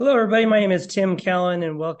Hello, everybody. My name is Tim Callan,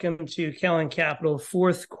 and welcome to Callan Capital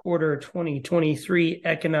fourth quarter 2023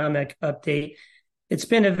 economic update. It's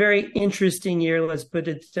been a very interesting year, let's put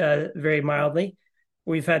it very mildly.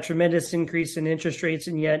 We've had tremendous increase in interest rates,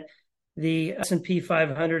 and yet the S&P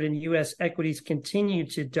 500 and U.S. equities continue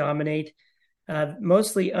to dominate,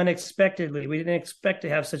 mostly unexpectedly. We didn't expect to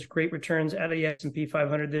have such great returns out of the S&P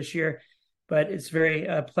 500 this year, but it's very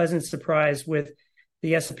pleasant surprise with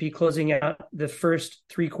the S&P closing out the first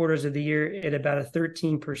three quarters of the year at about a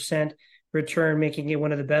 13% return, making it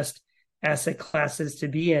one of the best asset classes to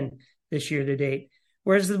be in this year to date.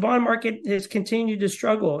 Whereas the bond market has continued to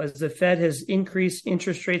struggle as the Fed has increased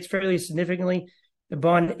interest rates fairly significantly. The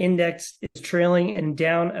bond index is trailing and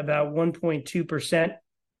down about 1.2%.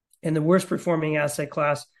 And the worst performing asset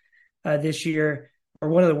class this year, or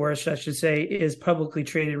one of the worst, I should say, is publicly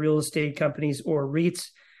traded real estate companies, or REITs,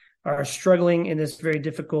 are struggling in this very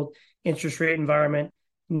difficult interest rate environment,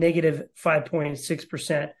 negative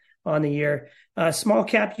 5.6% on the year. Small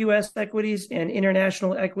cap U.S. equities and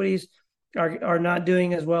international equities are not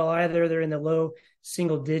doing as well either. They're in the low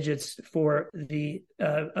single digits for the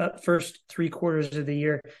first three quarters of the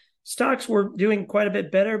year. Stocks were doing quite a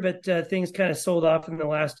bit better, but things kind of sold off in the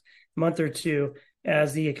last month or two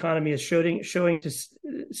as the economy is starting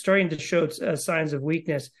to show signs of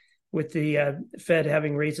weakness, with the Fed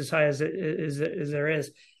having rates as high as there is.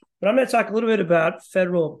 But I'm going to talk a little bit about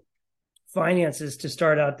federal finances to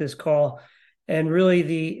start out this call, and really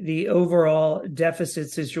the overall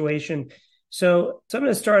deficit situation. So I'm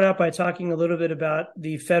going to start out by talking a little bit about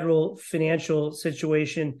the federal financial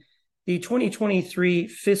situation. The 2023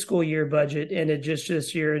 fiscal year budget ended just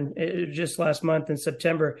this year, and just last month in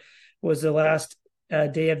September was the last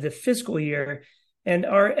day of the fiscal year. And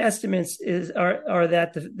our estimates are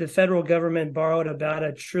that the federal government borrowed about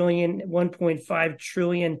 $1.5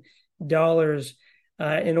 trillion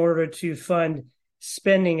in order to fund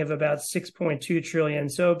spending of about $6.2 trillion.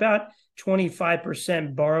 So about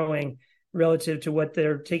 25% borrowing relative to what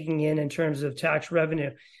they're taking in terms of tax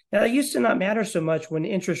revenue. Now, that used to not matter so much when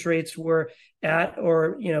interest rates were at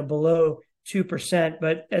or below 2%.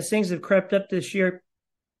 But as things have crept up this year,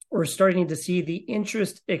 we're starting to see the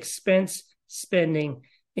interest expense spending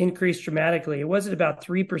increased dramatically. It was at about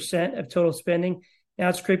 3% of total spending. Now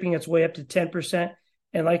it's creeping its way up to 10%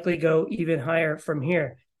 and likely go even higher from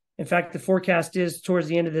here. In fact, the forecast is towards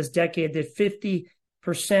the end of this decade that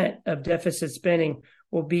 50% of deficit spending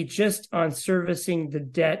will be just on servicing the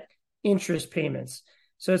debt interest payments.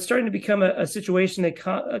 So it's starting to become a situation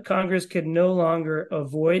that Congress could no longer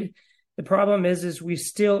avoid. The problem is we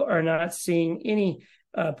still are not seeing any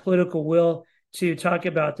political will to talk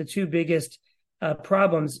about the two biggest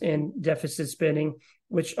problems in deficit spending,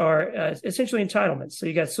 which are essentially entitlements. So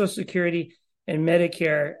you got Social Security and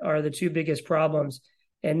Medicare are the two biggest problems,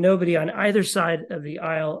 and nobody on either side of the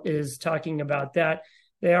aisle is talking about that.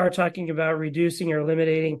 They are talking about reducing or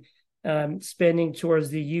eliminating spending towards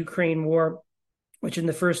the Ukraine war, which in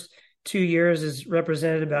the first 2 years has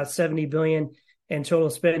represented about $70 billion in total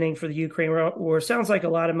spending for the Ukraine war. Sounds like a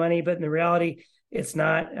lot of money, but in the reality, it's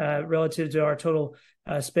not relative to our total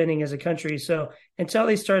spending as a country. So until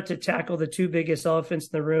they start to tackle the two biggest elephants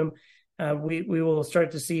in the room, we will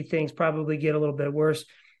start to see things probably get a little bit worse.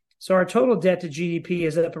 So our total debt to GDP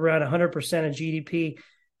is up around 100% of GDP,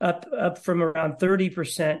 up from around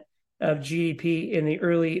 30% of GDP in the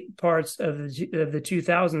early parts of the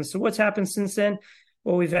 2000s. So what's happened since then?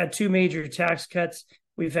 Well, we've had two major tax cuts.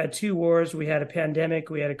 We've had two wars. We had a pandemic.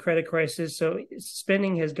 We had a credit crisis. So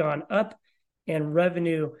spending has gone up, and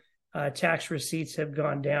revenue tax receipts have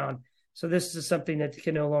gone down. So this is something that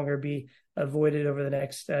can no longer be avoided over the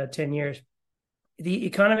next 10 years. The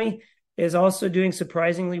economy is also doing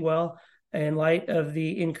surprisingly well in light of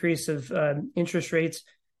the increase of interest rates.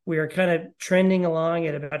 We are kind of trending along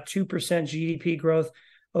at about 2% GDP growth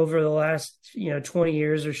over the last 20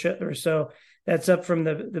 years or so. That's up from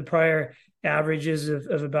the prior averages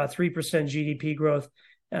of about 3% GDP growth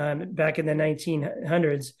back in the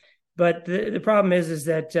 1900s. But the problem is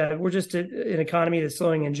that we're just an economy that's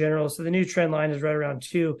slowing in general. So the new trend line is right around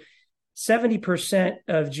 2. 70%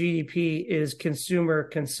 of GDP is consumer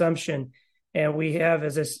consumption. And we have,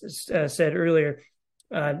 as I said earlier,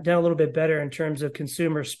 done a little bit better in terms of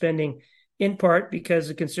consumer spending, in part because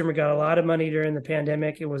the consumer got a lot of money during the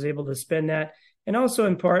pandemic and was able to spend that. And also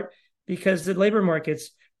in part because the labor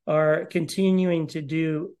markets are continuing to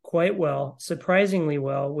do quite well, surprisingly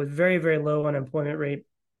well, with very, very low unemployment rate.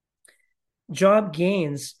 Job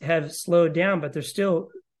gains have slowed down, but they're still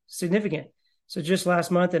significant. So just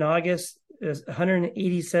last month in August,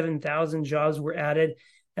 187,000 jobs were added.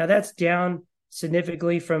 Now that's down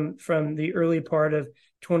significantly from the early part of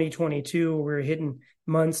 2022, we were hitting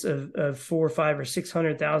months of 4 or 5 or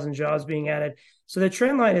 600,000 jobs being added. So the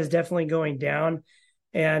trend line is definitely going down,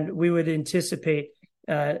 and we would anticipate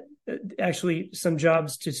actually some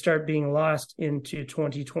jobs to start being lost into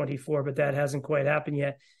 2024, but that hasn't quite happened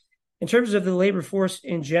yet. In terms of the labor force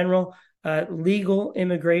in general, legal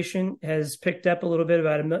immigration has picked up a little bit.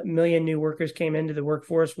 About a million new workers came into the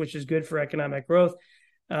workforce, which is good for economic growth.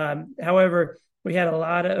 However, we had a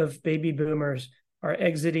lot of baby boomers are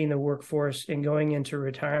exiting the workforce and going into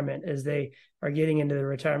retirement as they are getting into the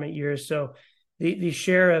retirement years. So the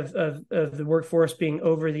share of the workforce being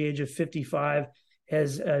over the age of 55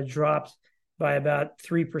 has dropped by about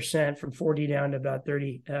 3%, from 40 down to about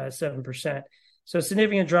 37%. So a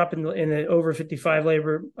significant drop in the over 55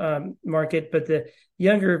 labor market, but the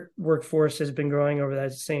younger workforce has been growing over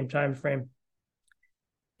that same time frame.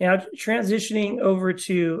 Now, transitioning over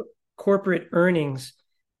to corporate earnings.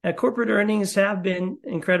 Corporate earnings have been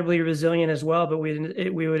incredibly resilient as well, but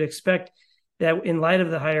we would expect that in light of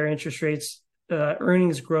the higher interest rates,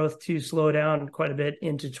 earnings growth to slow down quite a bit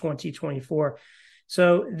into 2024.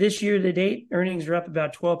 So this year to date, earnings are up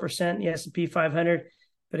about 12% in the S&P 500.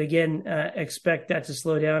 But again, expect that to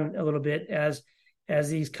slow down a little bit as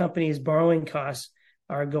these companies' borrowing costs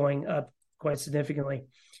are going up quite significantly.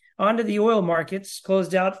 On to the oil markets.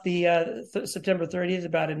 Closed out the September 30th,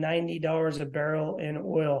 about $90 a barrel in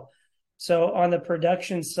oil. So on the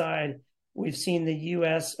production side, we've seen the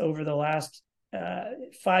U.S. over the last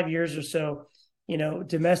 5 years or so,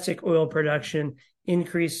 domestic oil production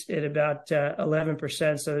increased at about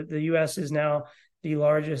 11%. So the U.S. is now the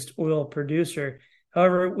largest oil producer.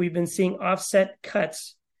 However, we've been seeing offset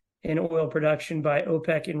cuts in oil production by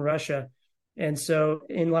OPEC in Russia. And so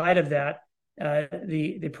in light of that,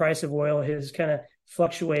 the price of oil has kind of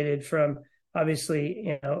fluctuated from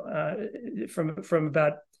obviously, from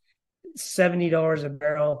about $70 a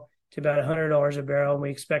barrel to about $100 a barrel. And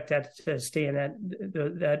we expect that to stay in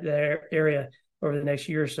that area over the next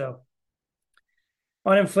year or so.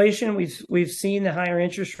 On inflation, we've seen the higher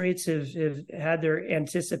interest rates have had their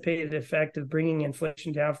anticipated effect of bringing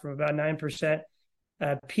inflation down from about 9%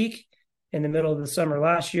 peak in the middle of the summer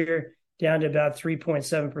last year down to about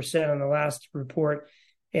 3.7% on the last report.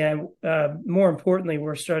 And more importantly,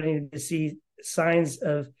 we're starting to see signs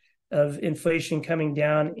of inflation coming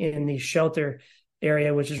down in the shelter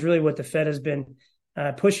area, which is really what the Fed has been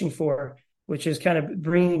pushing for, which is kind of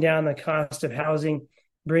bringing down the cost of housing,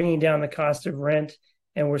 bringing down the cost of rent.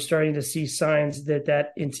 And we're starting to see signs that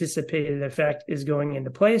anticipated effect is going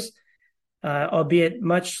into place, albeit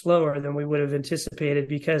much slower than we would have anticipated,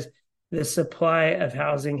 because the supply of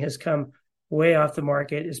housing has come way off the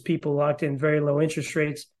market as people locked in very low interest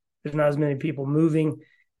rates. There's not as many people moving.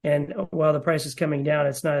 And while the price is coming down,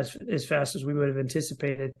 it's not as fast as we would have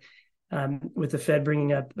anticipated, with the Fed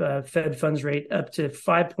bringing up Fed funds rate up to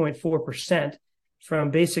 5.4%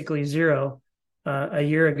 from basically zero a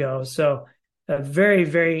year ago. So a very,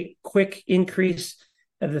 very quick increase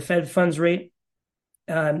of the Fed funds rate.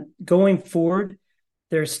 Going forward,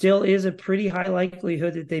 there still is a pretty high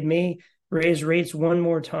likelihood that they may raise rates one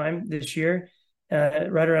more time this year,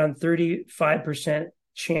 right around 35%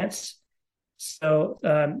 chance. So,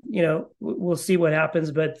 we'll see what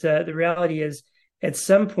happens. But the reality is, at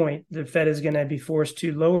some point, the Fed is going to be forced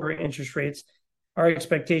to lower interest rates. Our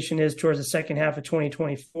expectation is towards the second half of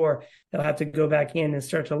 2024, they'll have to go back in and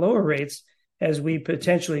start to lower rates, as we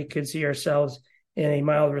potentially could see ourselves in a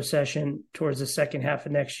mild recession towards the second half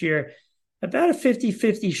of next year. About a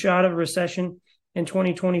 50-50 shot of recession in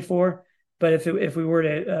 2024. But if we were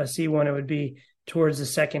to see one, it would be towards the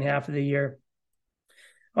second half of the year.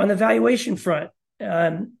 On the valuation front,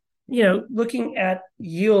 looking at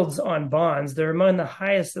yields on bonds, they're among the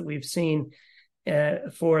highest that we've seen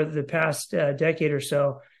for the past decade or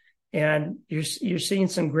so. And you're seeing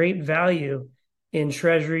some great value in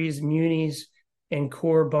treasuries, munis, and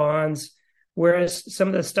core bonds, whereas some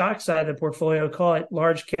of the stock side of the portfolio, call it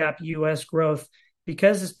large cap U.S. growth,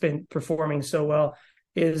 because it's been performing so well,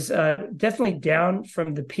 is definitely down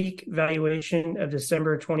from the peak valuation of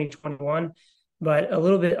December 2021, but a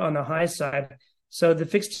little bit on the high side. So the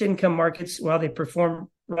fixed income markets, while they perform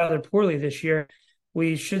rather poorly this year,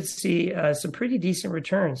 we should see some pretty decent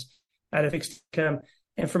returns out of fixed income.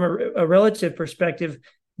 And from a relative perspective,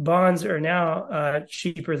 bonds are now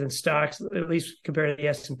cheaper than stocks, at least compared to the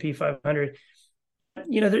S&P 500.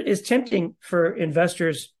 It's tempting for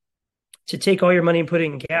investors to take all your money and put it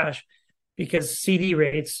in cash, because CD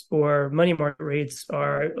rates or money market rates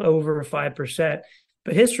are over 5%.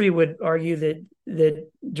 But history would argue that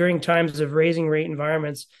during times of raising rate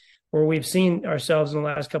environments, where we've seen ourselves in the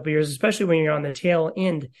last couple of years, especially when you're on the tail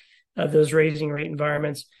end of those raising rate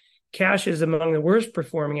environments. Cash is among the worst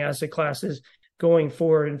performing asset classes going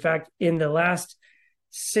forward. In fact, in the last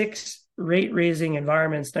 6 rate raising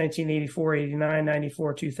environments, 1984, 89,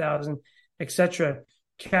 94, 2000, etc.,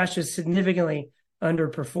 cash has significantly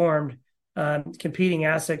underperformed competing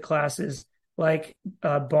asset classes like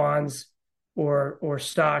bonds or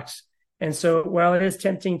stocks. And so while it is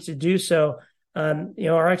tempting to do so,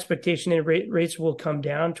 our expectation in rates will come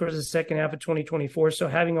down towards the second half of 2024. So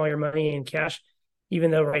having all your money in cash,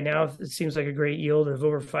 even though right now it seems like a great yield of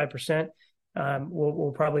over 5%,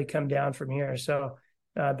 will probably come down from here. So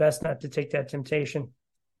best not to take that temptation.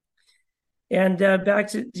 And back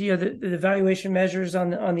to the valuation measures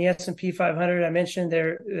on the S&P 500, I mentioned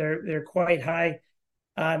they're quite high.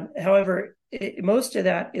 However, most of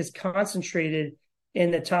that is concentrated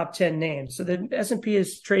in the top 10 names. So the S&P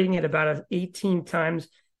is trading at about an 18 times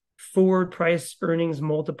forward price earnings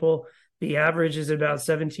multiple. The average is about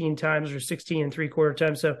 17 times or 16 and 3/4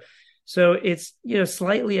 times. So it's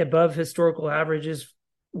slightly above historical averages,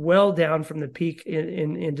 well down from the peak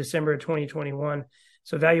in December of 2021.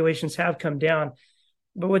 So valuations have come down.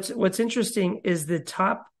 But what's interesting is the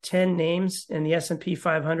top 10 names in the S&P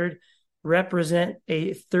 500 represent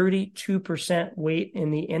a 32% weight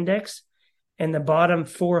in the index, and the bottom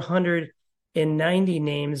 490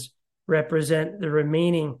 names represent the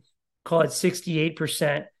remaining, call it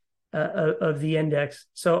 68% of the index.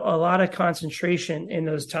 So a lot of concentration in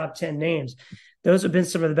those top 10 names. Those have been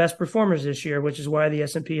some of the best performers this year, which is why the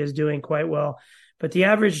S&P is doing quite well. But the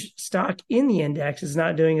average stock in the index is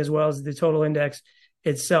not doing as well as the total index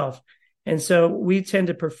itself. And so we tend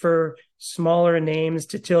to prefer smaller names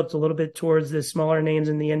to tilt a little bit towards the smaller names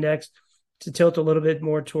in the index, to tilt a little bit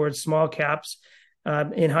more towards small caps.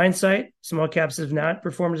 In hindsight, small caps have not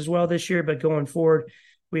performed as well this year, but going forward,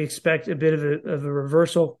 we expect a bit of a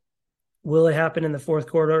reversal. Will it happen in the fourth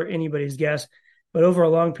quarter? Anybody's guess. But over a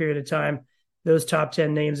long period of time, those top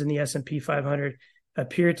 10 names in the S&P 500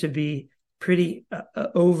 appear to be pretty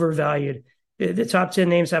overvalued. The top 10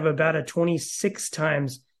 names have about a 26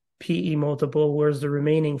 times PE multiple, whereas the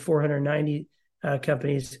remaining 490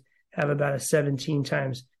 companies have about a 17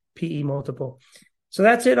 times PE multiple. So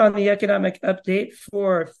that's it on the economic update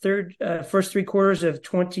for first 3 quarters of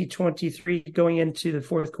 2023 going into the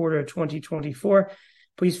fourth quarter of 2024.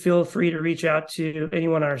 Please feel free to reach out to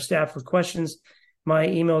anyone on our staff for questions. My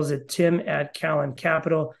email is at tim@Callan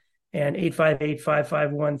Capital, and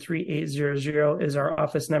 858-551-3800 is our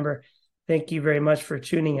office number. Thank you very much for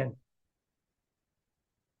tuning in.